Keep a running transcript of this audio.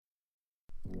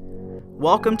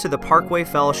Welcome to the Parkway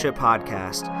Fellowship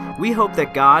Podcast. We hope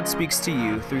that God speaks to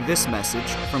you through this message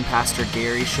from Pastor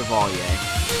Gary Chevalier.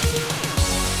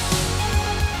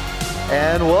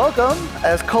 And welcome.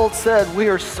 As Colt said, we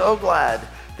are so glad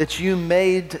that you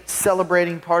made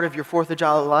celebrating part of your 4th of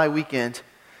July weekend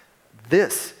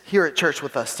this here at church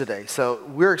with us today. So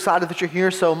we're excited that you're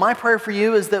here. So my prayer for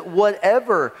you is that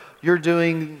whatever you're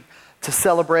doing to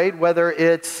celebrate, whether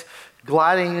it's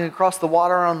gliding across the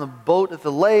water on the boat at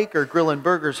the lake, or grilling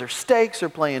burgers or steaks, or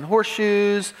playing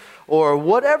horseshoes, or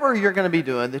whatever you're going to be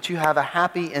doing, that you have a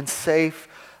happy and safe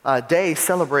day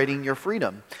celebrating your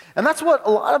freedom. And that's what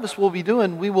a lot of us will be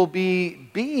doing. We will be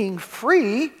being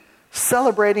free,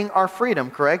 celebrating our freedom,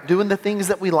 correct? Doing the things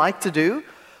that we like to do.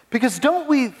 Because don't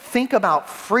we think about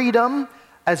freedom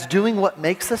as doing what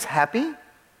makes us happy?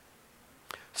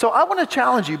 So I want to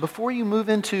challenge you before you move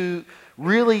into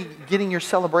really getting your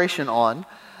celebration on.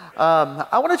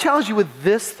 I want to challenge you with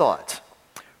this thought.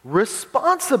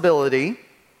 Responsibility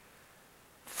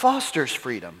fosters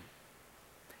freedom.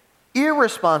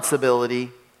 Irresponsibility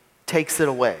takes it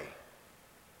away.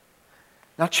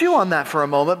 Now chew on that for a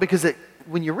moment, because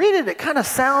when you read it, it kind of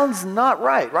sounds not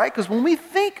right? Because when we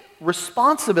think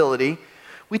responsibility,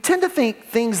 we tend to think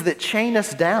things that chain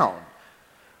us down.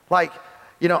 Like,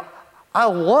 I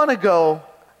want to go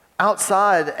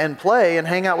outside and play and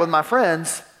hang out with my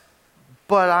friends,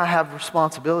 but I have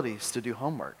responsibilities to do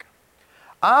homework.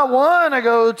 I want to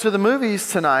go to the movies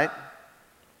tonight,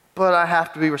 but I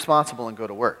have to be responsible and go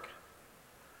to work.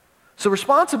 So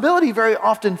responsibility very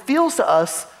often feels to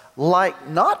us like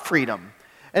not freedom.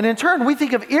 And in turn, we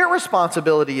think of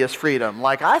irresponsibility as freedom.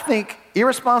 Like, I think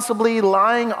irresponsibly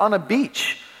lying on a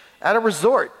beach at a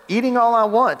resort, eating all I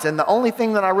want, and the only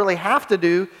thing that I really have to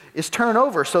do is turn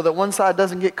over so that one side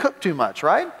doesn't get cooked too much,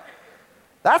 right?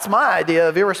 That's my idea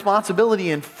of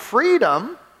irresponsibility and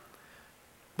freedom.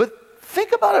 But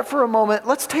think about it for a moment.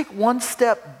 Let's take one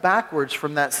step backwards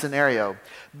from that scenario,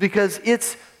 because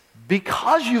it's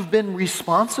because you've been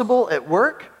responsible at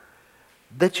work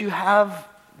that you have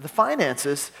the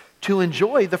finances to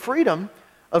enjoy the freedom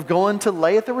of going to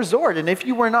lay at the resort. And if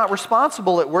you were not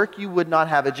responsible at work, you would not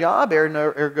have a job,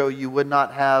 ergo you would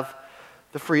not have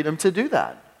the freedom to do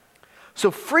that.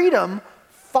 So freedom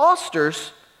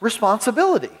fosters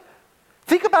responsibility.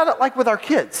 Think about it like with our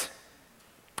kids.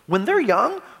 When they're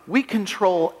young, we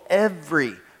control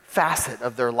every facet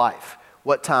of their life.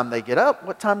 What time they get up,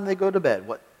 what time they go to bed,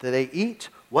 what do they eat,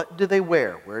 what do they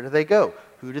wear, where do they go,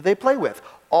 who do they play with.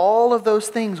 All of those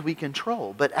things we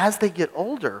control. But as they get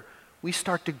older, we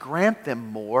start to grant them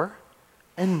more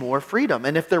and more freedom.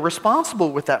 And if they're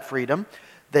responsible with that freedom,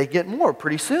 they get more.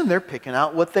 Pretty soon they're picking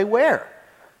out what they wear.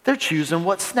 They're choosing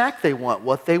what snack they want,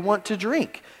 what they want to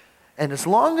drink. And as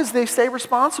long as they stay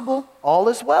responsible, all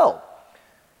is well.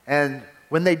 And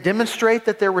when they demonstrate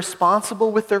that they're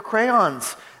responsible with their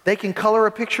crayons, they can color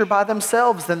a picture by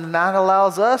themselves, then that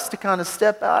allows us to kind of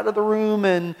step out of the room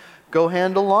and go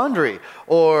handle laundry,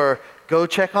 or go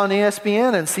check on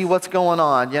ESPN and see what's going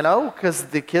on, because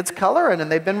the kids coloring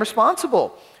and they've been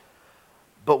responsible.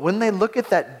 But when they look at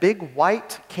that big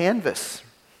white canvas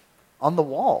on the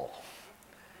wall,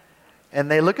 and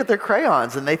they look at their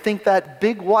crayons and they think that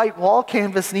big white wall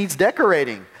canvas needs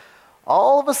decorating,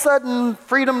 all of a sudden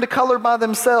freedom to color by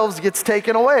themselves gets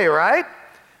taken away, right?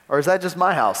 Or is that just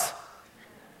my house?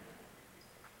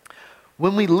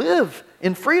 When we live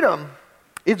in freedom,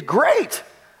 it's great.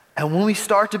 And when we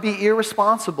start to be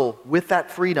irresponsible with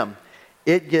that freedom,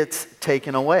 it gets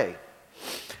taken away.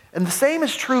 And the same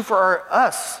is true for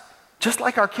us, just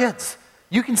like our kids.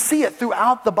 You can see it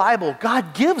throughout the Bible.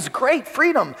 God gives great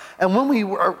freedom. And when we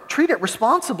treat it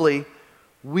responsibly,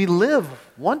 we live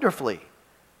wonderfully.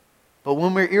 But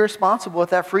when we're irresponsible with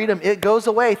that freedom, it goes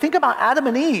away. Think about Adam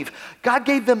and Eve. God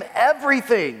gave them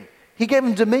everything. He gave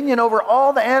them dominion over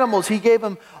all the animals. He gave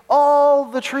them all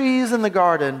the trees in the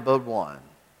garden but one.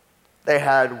 They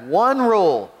had one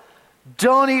rule: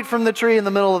 don't eat from the tree in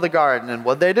the middle of the garden. And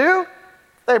what'd they do?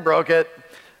 They broke it.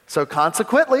 So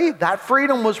consequently, that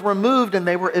freedom was removed and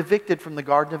they were evicted from the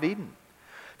Garden of Eden.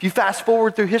 If you fast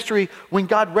forward through history, when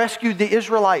God rescued the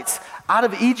Israelites out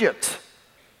of Egypt,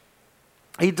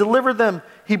 He delivered them,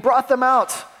 He brought them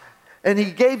out, and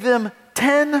He gave them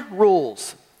 10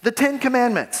 rules, the 10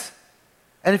 commandments.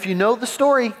 And if you know the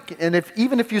story, and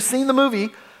even if you've seen the movie,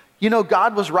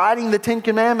 God was writing the 10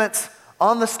 commandments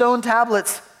on the stone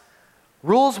tablets.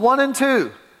 Rules 1 and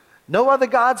 2. No other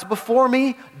gods before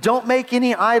me. Don't make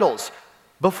any idols.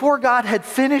 Before God had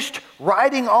finished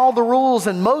writing all the rules,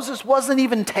 and Moses wasn't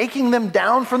even taking them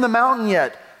down from the mountain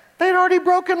yet, they'd already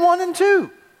broken 1 and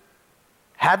 2.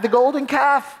 Had the golden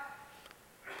calf.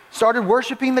 Started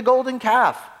worshiping the golden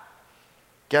calf.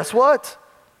 Guess what?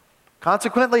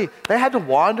 Consequently, they had to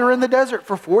wander in the desert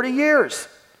for 40 years.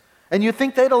 And you'd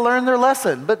think they'd have learned their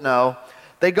lesson, but no.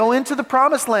 They go into the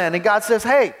promised land, and God says,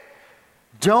 hey,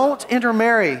 don't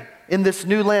intermarry in this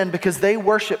new land because they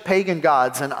worship pagan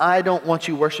gods, and I don't want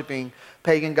you worshiping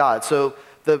pagan gods. So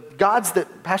the gods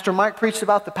that Pastor Mike preached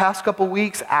about the past couple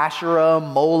weeks, Asherah,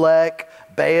 Molech,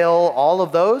 Baal, all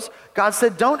of those, God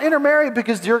said, don't intermarry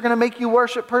because you're going to make you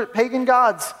worship pagan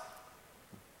gods.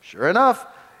 Sure enough,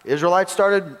 Israelites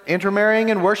started intermarrying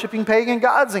and worshiping pagan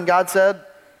gods, and God said,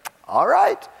 all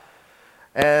right,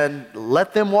 and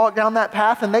let them walk down that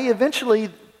path, and they eventually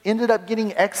ended up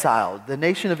getting exiled. The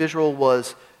nation of Israel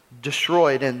was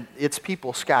destroyed and its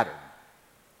people scattered.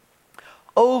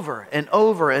 Over and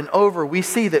over and over, we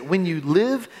see that when you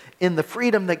live in the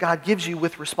freedom that God gives you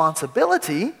with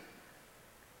responsibility,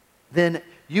 then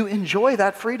you enjoy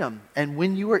that freedom. And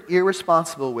when you are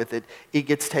irresponsible with it, it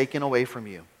gets taken away from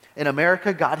you. In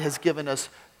America, God has given us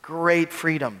great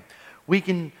freedom. We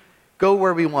can go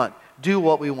where we want, do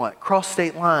what we want, cross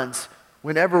state lines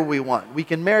whenever we want. We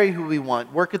can marry who we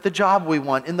want, work at the job we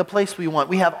want, in the place we want.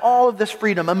 We have all of this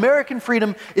freedom. American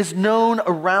freedom is known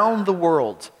around the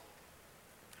world.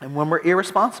 And when we're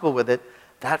irresponsible with it,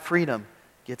 that freedom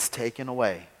gets taken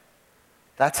away.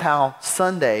 That's how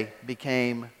Sunday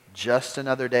became just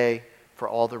another day for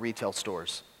all the retail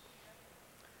stores.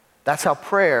 That's how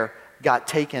prayer got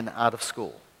taken out of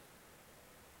school.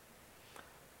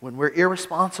 When we're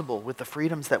irresponsible with the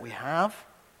freedoms that we have,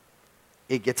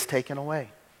 it gets taken away.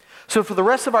 So for the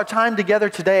rest of our time together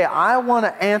today, I want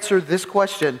to answer this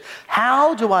question: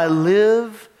 how do I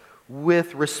live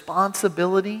with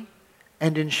responsibility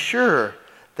and ensure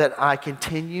that I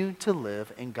continue to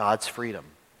live in God's freedom?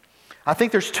 I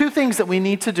think there's two things that we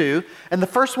need to do, and the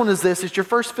first one is this, is your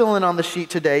first fill-in on the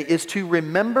sheet today, is to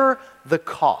remember the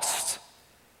cost.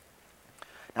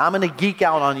 Now, I'm going to geek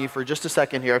out on you for just a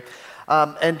second here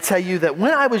and tell you that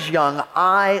when I was young,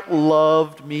 I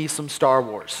loved me some Star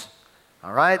Wars.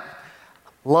 All right?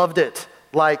 Loved it.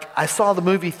 Like, I saw the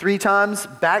movie 3 times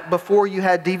back before you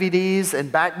had DVDs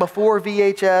and back before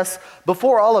VHS,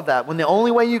 before all of that. When the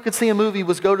only way you could see a movie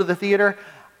was go to the theater,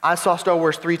 I saw Star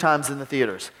Wars 3 times in the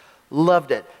theaters.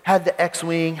 Loved it. Had the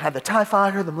X-Wing, had the TIE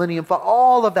Fighter, the Millennium Falcon,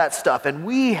 all of that stuff. And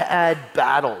we had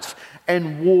battles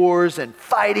and wars and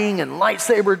fighting and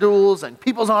lightsaber duels and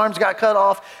people's arms got cut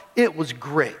off. It was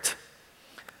great.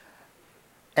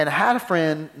 And I had a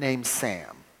friend named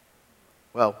Sam.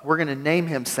 Well, we're going to name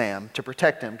him Sam to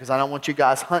protect him because I don't want you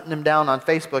guys hunting him down on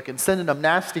Facebook and sending him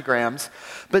nasty grams.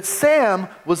 But Sam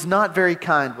was not very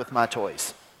kind with my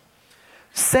toys.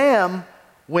 Sam,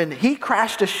 when he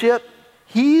crashed a ship,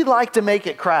 he liked to make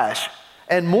it crash.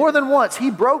 And more than once, he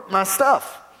broke my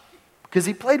stuff because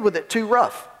he played with it too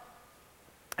rough.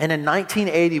 And in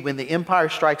 1980, when The Empire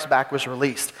Strikes Back was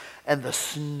released and the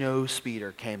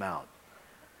Snowspeeder came out.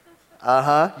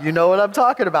 You know what I'm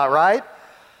talking about, right?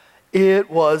 It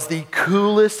was the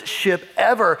coolest ship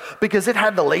ever because it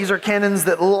had the laser cannons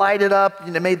that lighted up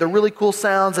and it made the really cool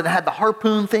sounds, and it had the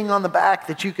harpoon thing on the back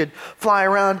that you could fly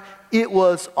around. It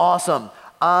was awesome.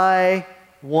 I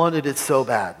wanted it so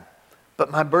bad.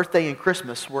 But my birthday and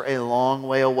Christmas were a long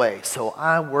way away, so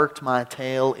I worked my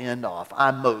tail end off.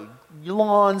 I mowed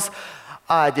lawns.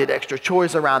 I did extra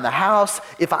chores around the house.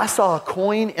 If I saw a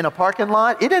coin in a parking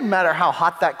lot, it didn't matter how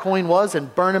hot that coin was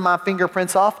and burning my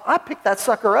fingerprints off, I picked that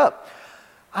sucker up.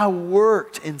 I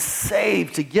worked and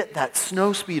saved to get that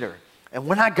Snowspeeder. And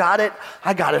when I got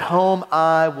it home,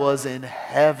 I was in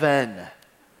heaven.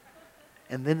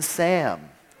 And then Sam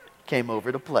came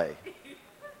over to play.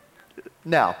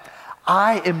 Now,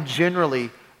 I am generally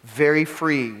very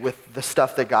free with the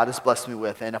stuff that God has blessed me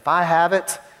with. And if I have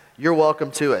it, you're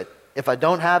welcome to it. If I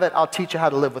don't have it, I'll teach you how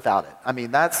to live without it. I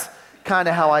mean, that's kind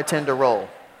of how I tend to roll.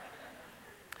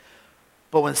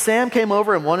 But when Sam came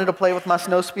over and wanted to play with my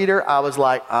Snowspeeder, I was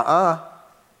like,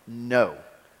 no.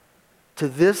 To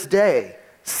this day,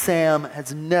 Sam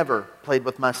has never played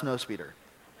with my Snowspeeder.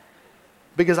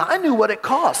 Because I knew what it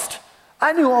cost.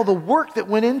 I knew all the work that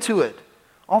went into it.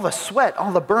 All the sweat,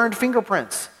 all the burned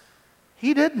fingerprints.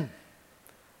 He didn't.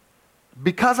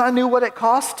 Because I knew what it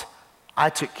cost, I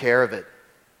took care of it.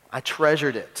 I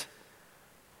treasured it.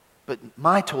 But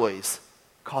my toys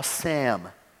cost Sam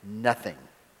nothing.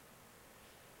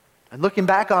 And looking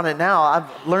back on it now,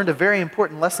 I've learned a very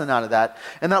important lesson out of that.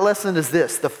 And that lesson is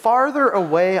this: the farther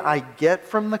away I get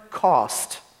from the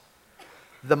cost,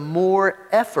 the more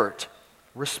effort,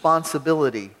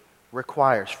 responsibility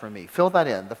requires from me. Fill that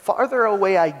in. The farther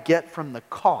away I get from the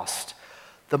cost,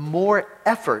 the more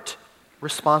effort,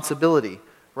 responsibility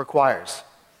requires.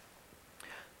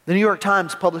 The New York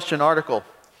Times published an article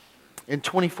in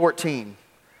 2014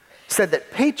 said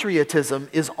that patriotism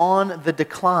is on the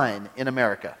decline in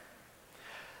America.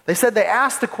 They said they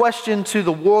asked the question to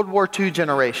the World War II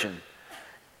generation,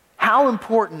 how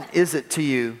important is it to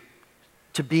you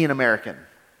to be an American?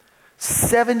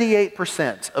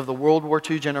 78% of the World War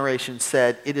II generation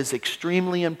said it is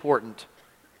extremely important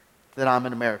that I'm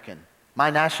an American. My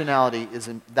nationality is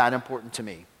that important to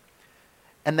me.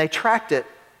 And they tracked it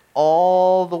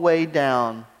all the way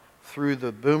down through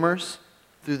the boomers,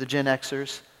 through the Gen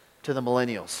Xers, to the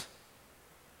millennials.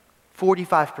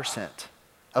 45%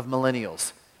 of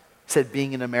millennials said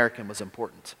being an American was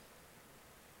important.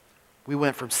 We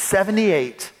went from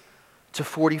 78 to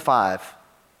 45.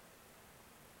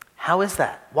 How is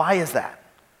that? Why is that?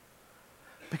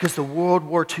 Because the World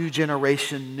War II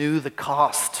generation knew the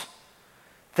cost.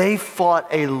 They fought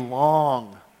a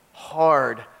long,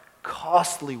 hard,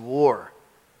 costly war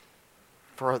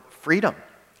for freedom.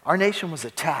 Our nation was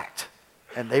attacked,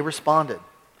 and they responded.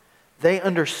 They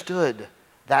understood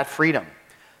that freedom.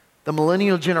 The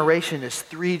millennial generation is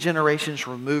 3 generations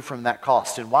removed from that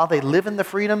cost. And while they live in the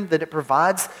freedom that it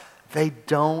provides, they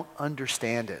don't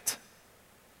understand it.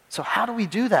 So how do we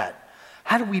do that?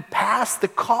 How do we pass the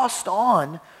cost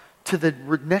on to the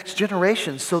next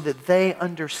generation so that they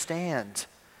understand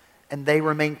and they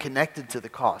remain connected to the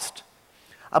cost?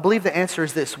 I believe the answer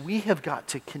is this. We have got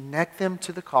to connect them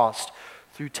to the cost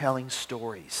through telling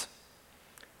stories,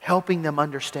 helping them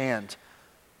understand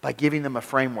by giving them a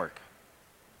framework.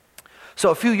 So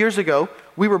a few years ago,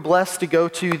 we were blessed to go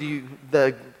to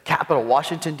the capital,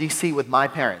 Washington, D.C. with my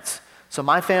parents. So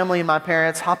my family and my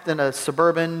parents hopped in a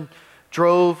Suburban,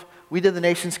 drove. We did the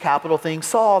nation's capital thing,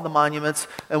 saw all the monuments.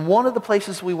 And one of the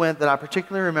places we went that I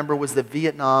particularly remember was the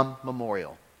Vietnam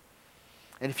Memorial.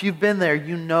 And if you've been there,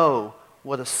 you know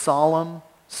what a solemn,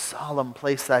 solemn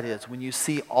place that is when you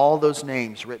see all those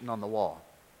names written on the wall.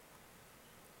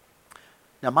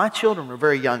 Now, my children were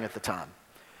very young at the time.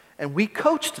 And we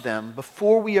coached them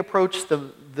before we approached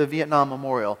the Vietnam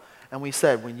Memorial. And we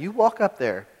said, when you walk up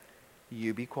there,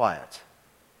 you be quiet.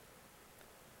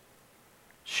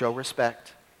 Show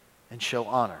respect and show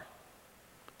honor.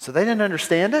 So they didn't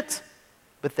understand it,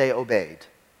 but they obeyed.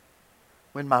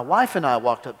 When my wife and I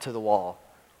walked up to the wall,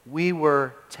 we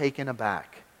were taken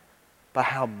aback by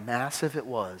how massive it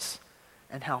was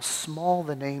and how small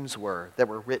the names were that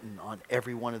were written on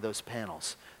every one of those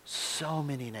panels. So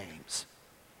many names.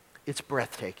 It's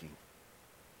breathtaking.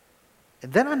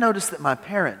 And then I noticed that my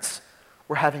parents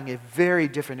were having a very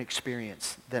different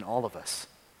experience than all of us.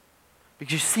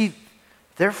 Because you see,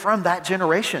 they're from that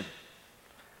generation.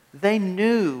 They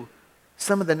knew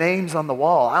some of the names on the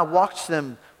wall. I watched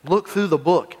them look through the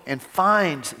book and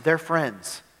find their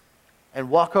friends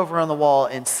and walk over on the wall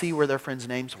and see where their friends'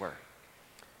 names were.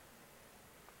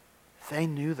 They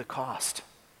knew the cost.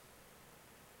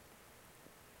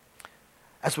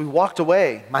 As we walked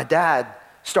away, my dad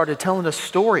started telling us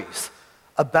stories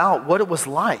about what it was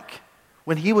like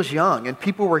when he was young and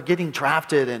people were getting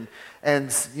drafted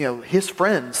and you know, his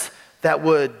friends that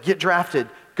would get drafted,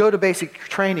 go to basic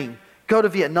training, go to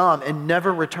Vietnam and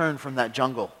never return from that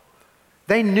jungle.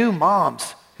 They knew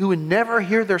moms who would never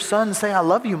hear their son say, "I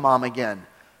love you, Mom," again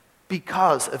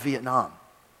because of Vietnam.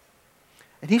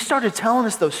 And he started telling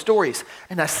us those stories.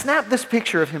 And I snapped this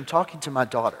picture of him talking to my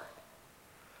daughter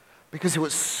because it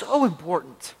was so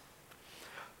important.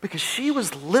 Because she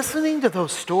was listening to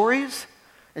those stories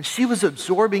and she was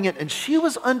absorbing it and she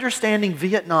was understanding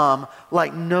Vietnam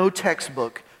like no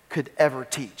textbook could ever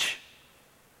teach.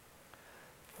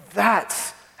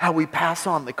 That's how we pass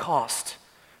on the cost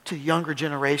to younger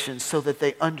generations so that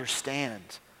they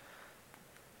understand.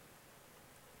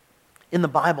 In the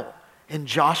Bible, in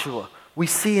Joshua, we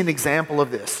see an example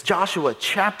of this. Joshua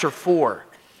chapter 4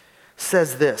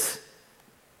 says this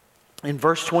in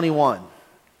verse 21.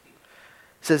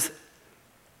 It says,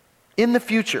 "In the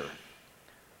future,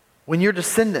 when your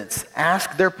descendants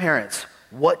ask their parents,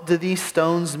 'What do these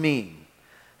stones mean?'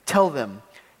 tell them,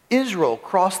 'Israel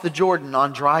crossed the Jordan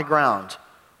on dry ground.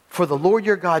 For the Lord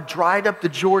your God dried up the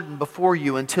Jordan before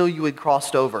you until you had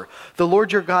crossed over. The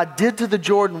Lord your God did to the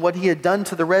Jordan what he had done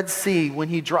to the Red Sea when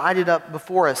he dried it up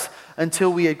before us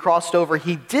until we had crossed over.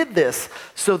 He did this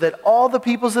so that all the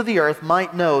peoples of the earth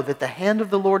might know that the hand of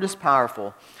the Lord is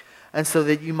powerful, and so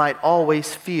that you might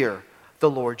always fear the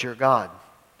Lord your God.'"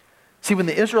 See, when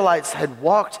the Israelites had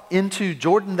walked into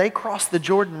Jordan, they crossed the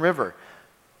Jordan River.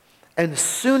 And as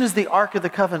soon as the Ark of the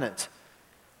Covenant,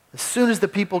 as soon as the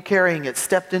people carrying it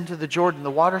stepped into the Jordan, the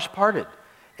waters parted.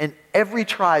 And every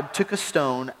tribe took a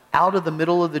stone out of the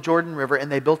middle of the Jordan River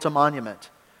and they built a monument.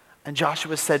 And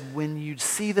Joshua said, when you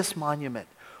see this monument,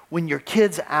 when your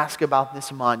kids ask about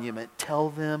this monument, tell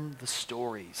them the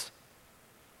stories.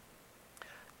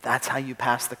 That's how you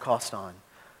pass the cost on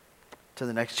to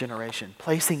the next generation.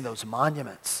 Placing those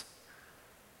monuments,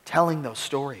 telling those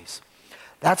stories.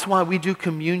 That's why we do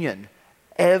communion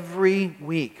every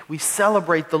week. We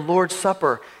celebrate the Lord's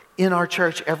Supper in our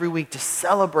church every week to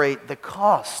celebrate the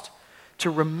cost, to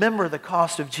remember the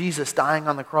cost of Jesus dying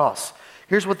on the cross.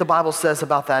 Here's what the Bible says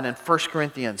about that in 1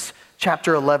 Corinthians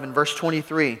chapter 11, verse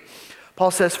 23.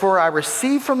 Paul says, "For I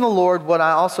received from the Lord what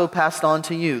I also passed on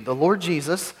to you. The Lord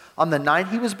Jesus, on the night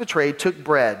he was betrayed, took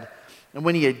bread, and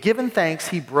when he had given thanks,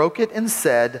 he broke it and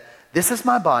said, 'This is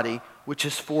my body, which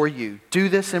is for you. Do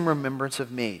this in remembrance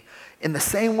of me.' In the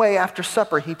same way, after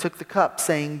supper, he took the cup,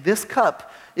 saying, 'This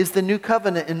cup is the new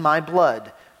covenant in my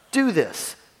blood. Do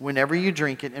this whenever you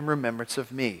drink it in remembrance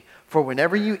of me. For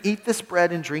whenever you eat this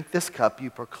bread and drink this cup, you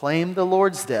proclaim the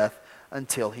Lord's death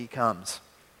until he comes.'"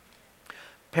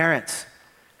 Parents,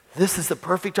 this is the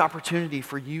perfect opportunity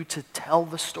for you to tell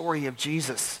the story of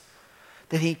Jesus,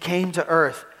 that he came to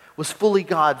earth, was fully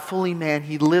God, fully man.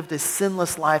 He lived a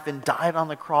sinless life and died on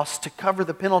the cross to cover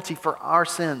the penalty for our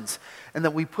sins, and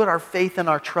that we put our faith and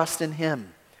our trust in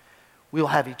him. We'll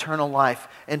have eternal life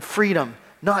and freedom,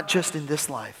 not just in this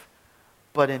life,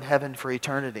 but in heaven for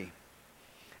eternity.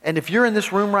 And if you're in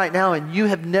this room right now and you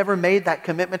have never made that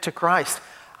commitment to Christ,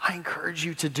 I encourage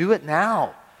you to do it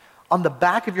now. On the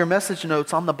back of your message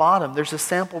notes, on the bottom, there's a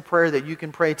sample prayer that you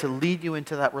can pray to lead you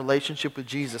into that relationship with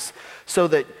Jesus so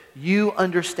that you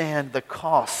understand the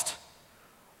cost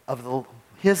of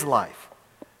his life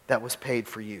that was paid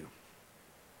for you.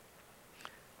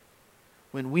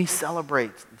 When we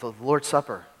celebrate the Lord's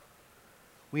Supper,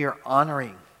 we are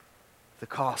honoring the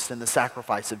cost and the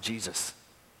sacrifice of Jesus.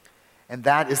 And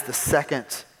that is the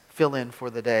second fill-in for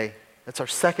the day. That's our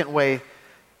second way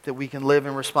that we can live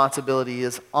in responsibility,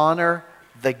 is honor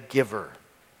the giver.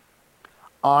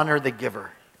 Honor the giver.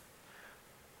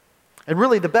 And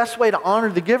really the best way to honor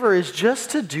the giver is just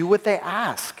to do what they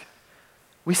ask.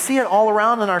 We see it all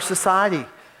around in our society.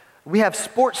 We have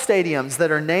sports stadiums that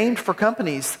are named for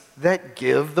companies that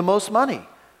give the most money.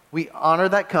 We honor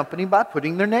that company by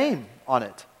putting their name on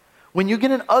it. When you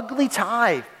get an ugly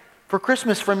tie for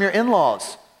Christmas from your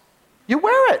in-laws, you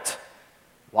wear it.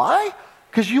 Why?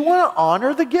 Because you want to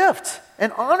honor the gift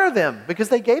and honor them because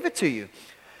they gave it to you.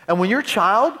 And when your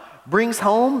child brings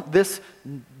home this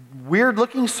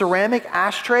weird-looking ceramic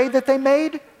ashtray that they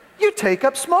made, you take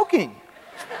up smoking.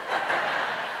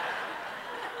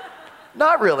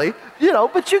 Not really,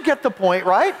 but you get the point,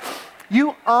 right?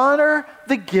 You honor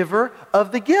the giver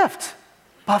of the gift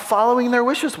by following their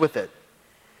wishes with it.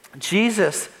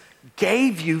 Jesus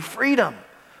gave you freedom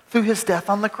through his death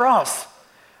on the cross.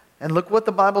 And look what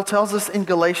the Bible tells us in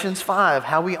Galatians 5,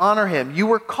 how we honor him. "You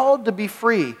were called to be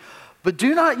free, but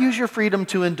do not use your freedom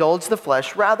to indulge the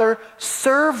flesh. Rather,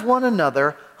 serve one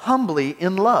another humbly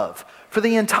in love. For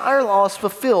the entire law is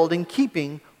fulfilled in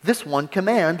keeping this one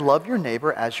command, love your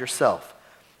neighbor as yourself.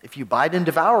 If you bite and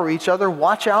devour each other,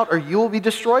 watch out or you will be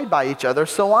destroyed by each other.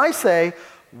 So I say,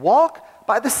 walk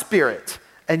by the Spirit,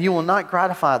 and you will not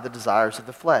gratify the desires of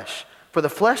the flesh. For the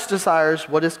flesh desires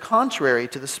what is contrary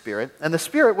to the Spirit, and the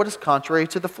Spirit what is contrary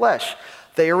to the flesh.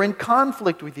 They are in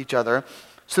conflict with each other,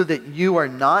 so that you are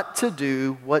not to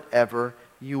do whatever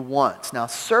you want." Now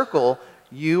circle,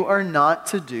 you are not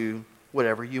to do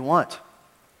whatever you want.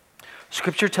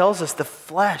 Scripture tells us the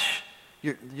flesh,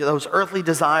 those earthly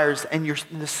desires, and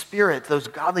the Spirit, those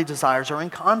godly desires, are in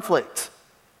conflict.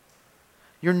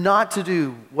 You're not to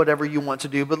do whatever you want to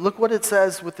do, but look what it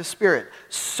says with the Spirit.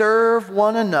 Serve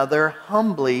one another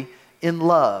humbly in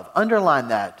love. Underline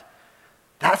that.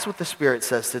 That's what the Spirit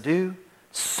says to do.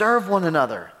 Serve one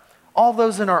another. All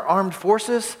those in our armed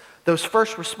forces, those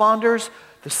first responders,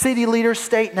 the city leaders,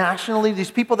 state, nationally,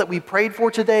 these people that we prayed for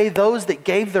today, those that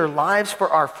gave their lives for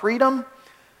our freedom,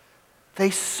 they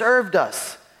served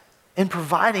us in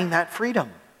providing that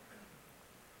freedom.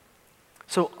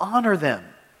 So honor them.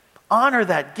 Honor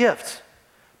that gift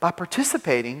by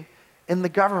participating in the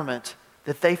government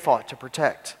that they fought to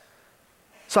protect.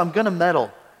 So I'm going to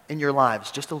meddle in your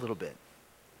lives just a little bit.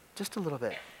 Just a little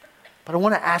bit. But I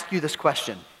want to ask you this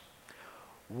question.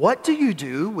 What do you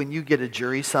do when you get a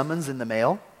jury summons in the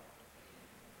mail?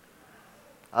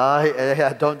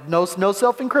 No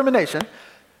self-incrimination.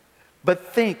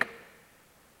 But think,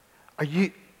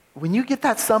 when you get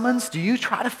that summons, do you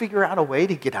try to figure out a way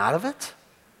to get out of it?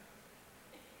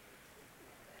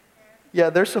 Yeah,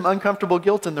 there's some uncomfortable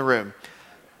guilt in the room.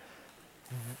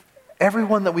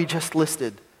 Everyone that we just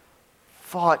listed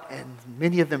fought, and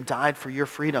many of them died for your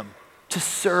freedom to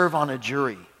serve on a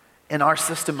jury in our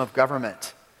system of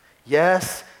government.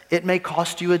 Yes, it may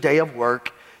cost you a day of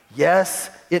work. Yes,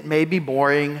 it may be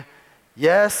boring.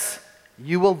 Yes,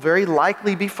 You will very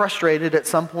likely be frustrated at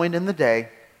some point in the day.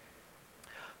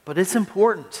 But it's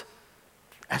important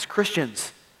as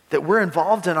Christians that we're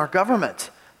involved in our government.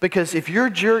 Because if you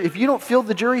don't fill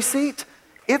the jury seat,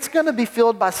 it's going to be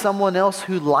filled by someone else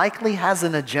who likely has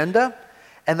an agenda,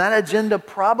 and that agenda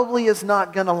probably is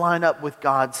not going to line up with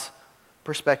God's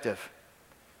perspective.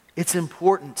 It's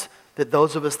important that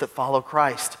those of us that follow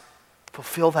Christ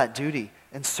fulfill that duty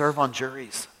and serve on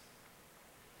juries.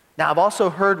 Now, I've also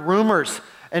heard rumors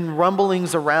and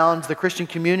rumblings around the Christian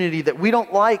community that we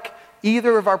don't like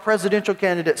either of our presidential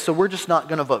candidates, so we're just not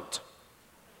going to vote.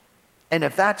 And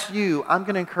if that's you, I'm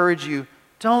going to encourage you,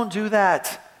 don't do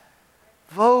that.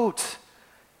 Vote.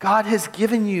 God has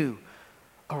given you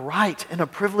a right and a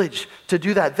privilege to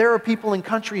do that. There are people in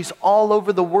countries all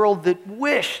over the world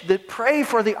that pray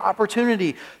for the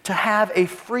opportunity to have a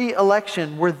free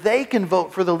election where they can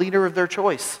vote for the leader of their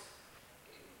choice.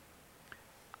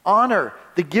 Honor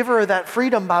the giver of that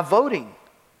freedom by voting.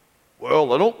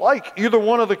 Well, I don't like either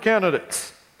one of the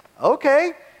candidates.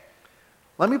 Okay,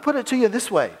 let me put it to you this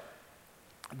way.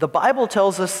 The Bible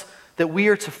tells us that we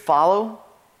are to follow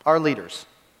our leaders.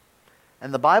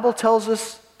 And the Bible tells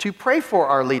us to pray for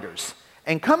our leaders.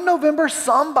 And come November,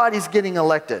 somebody's getting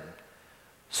elected.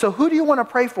 So who do you want to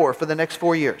pray for the next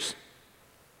 4 years?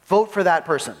 Vote for that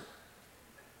person.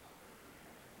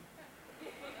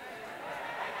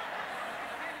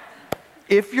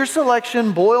 If your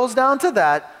selection boils down to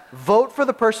that, vote for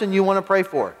the person you want to pray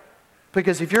for.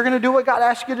 Because if you're going to do what God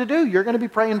asked you to do, you're going to be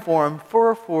praying for him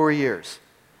for 4 years.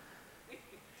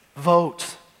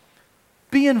 Vote.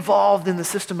 Be involved in the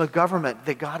system of government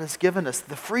that God has given us,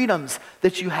 the freedoms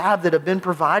that you have that have been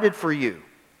provided for you.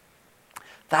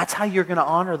 That's how you're going to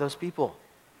honor those people.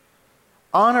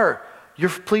 Honor your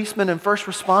policemen and first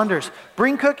responders.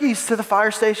 Bring cookies to the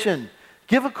fire station.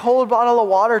 Give a cold bottle of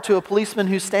water to a policeman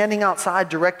who's standing outside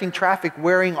directing traffic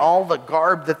wearing all the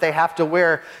garb that they have to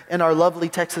wear in our lovely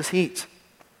Texas heat.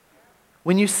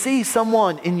 When you see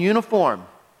someone in uniform,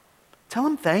 tell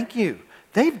them thank you.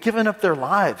 They've given up their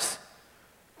lives,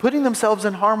 putting themselves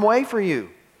in harm's way for you.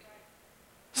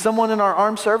 Someone in our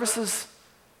armed services,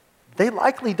 they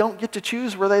likely don't get to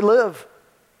choose where they live.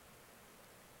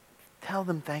 Tell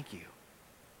them thank you.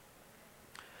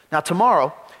 Now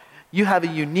tomorrow, you have a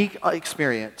unique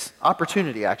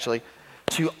opportunity actually,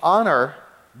 to honor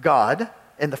God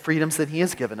and the freedoms that He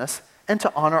has given us and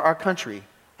to honor our country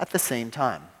at the same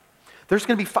time. There's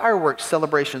going to be fireworks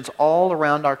celebrations all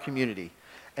around our community.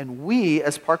 And we,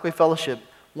 as Parkway Fellowship,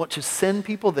 want to send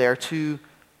people there to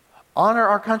honor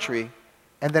our country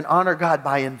and then honor God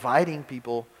by inviting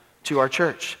people to our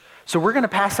church. So we're going to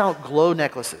pass out glow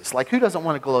necklaces. Like, who doesn't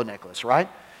want a glow necklace, right?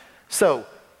 So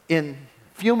in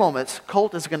few moments,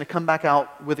 Colt is going to come back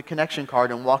out with a connection card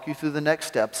and walk you through the next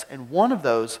steps. And one of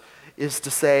those is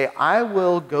to say, I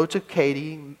will go to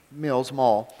Katy Mills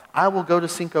Mall. I will go to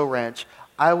Cinco Ranch.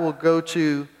 I will go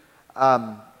to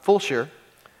Fulshire,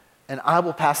 and I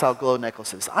will pass out glow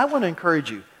necklaces. I want to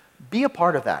encourage you, be a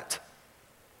part of that.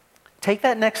 Take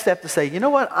that next step to say, you know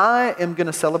what? I am going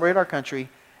to celebrate our country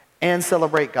and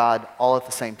celebrate God all at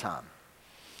the same time.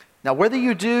 Now, whether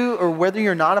you do or whether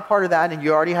you're not a part of that and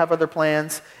you already have other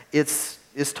plans, it's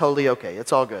totally okay.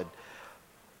 It's all good.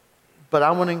 But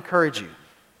I want to encourage you.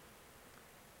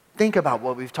 Think about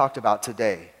what we've talked about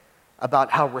today, about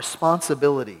how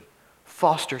responsibility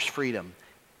fosters freedom.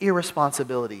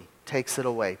 Irresponsibility takes it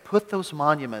away. Put those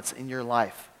monuments in your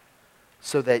life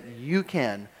so that you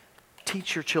can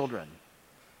teach your children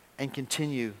and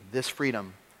continue this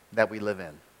freedom that we live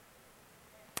in.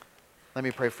 Let me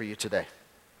pray for you today.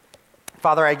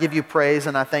 Father, I give you praise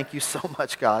and I thank you so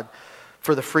much, God,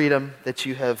 for the freedom that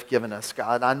you have given us,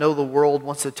 God. I know the world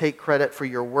wants to take credit for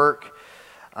your work,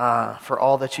 for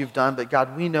all that you've done, but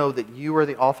God, we know that you are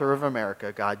the author of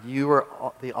America, God. You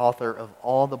are the author of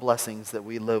all the blessings that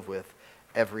we live with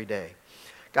every day.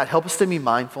 God, help us to be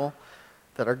mindful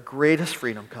that our greatest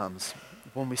freedom comes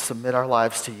when we submit our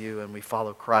lives to you and we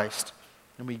follow Christ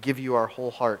and we give you our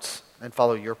whole hearts and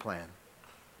follow your plan.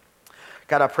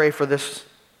 God, I pray for this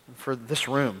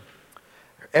room,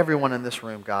 everyone in this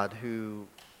room, God, who,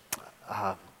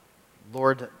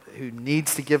 Lord, who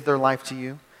needs to give their life to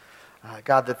you.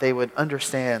 God, that they would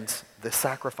understand the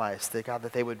sacrifice, that God,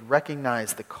 that they would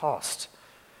recognize the cost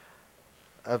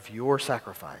of your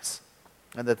sacrifice,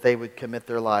 and that they would commit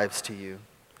their lives to you.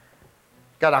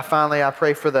 God, I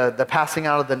pray for the passing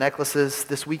out of the necklaces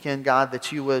this weekend, God,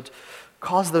 that you would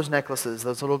cause those necklaces,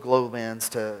 those little glow bands,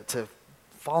 to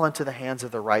fall into the hands of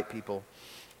the right people.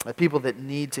 The people that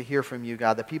need to hear from you,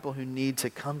 God, the people who need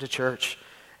to come to church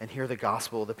and hear the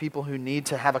gospel, the people who need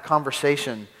to have a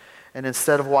conversation and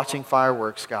instead of watching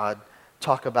fireworks, God,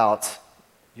 talk about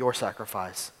your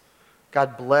sacrifice.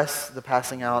 God, bless the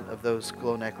passing out of those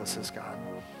glow necklaces, God.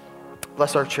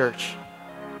 Bless our church.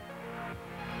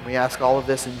 We ask all of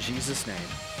this in Jesus' name.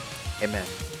 Amen.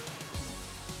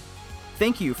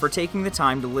 Thank you for taking the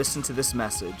time to listen to this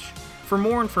message. For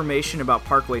more information about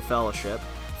Parkway Fellowship,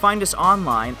 find us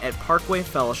online at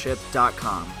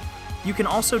parkwayfellowship.com. You can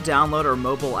also download our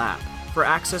mobile app for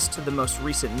access to the most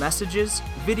recent messages,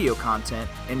 video content,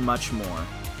 and much more.